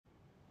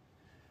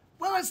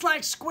Well, it's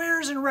like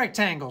squares and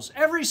rectangles.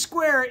 Every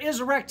square is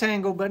a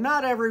rectangle, but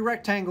not every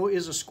rectangle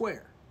is a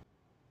square.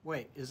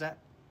 Wait, is that?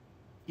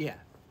 Yeah.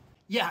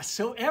 Yeah,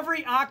 so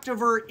every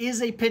octaver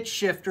is a pitch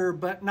shifter,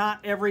 but not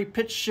every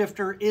pitch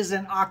shifter is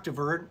an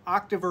octaver. An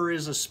octaver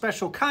is a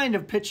special kind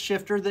of pitch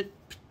shifter that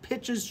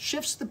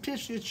shifts the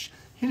pitch,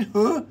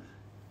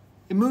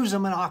 it moves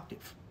them an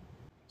octave.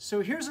 So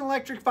here's an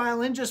electric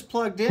violin just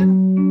plugged in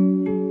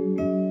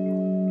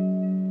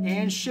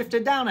and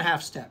shifted down a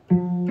half step.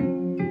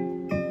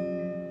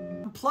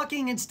 I'm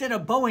plucking instead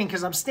of bowing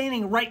because I'm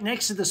standing right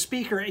next to the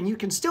speaker, and you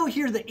can still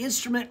hear the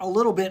instrument a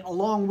little bit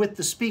along with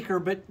the speaker,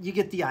 but you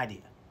get the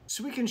idea.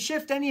 So we can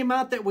shift any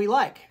amount that we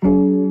like.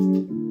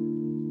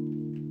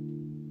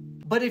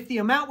 But if the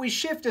amount we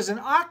shift is an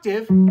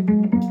octave,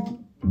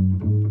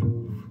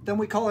 then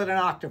we call it an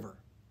octaver.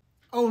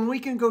 Oh, and we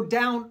can go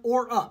down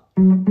or up.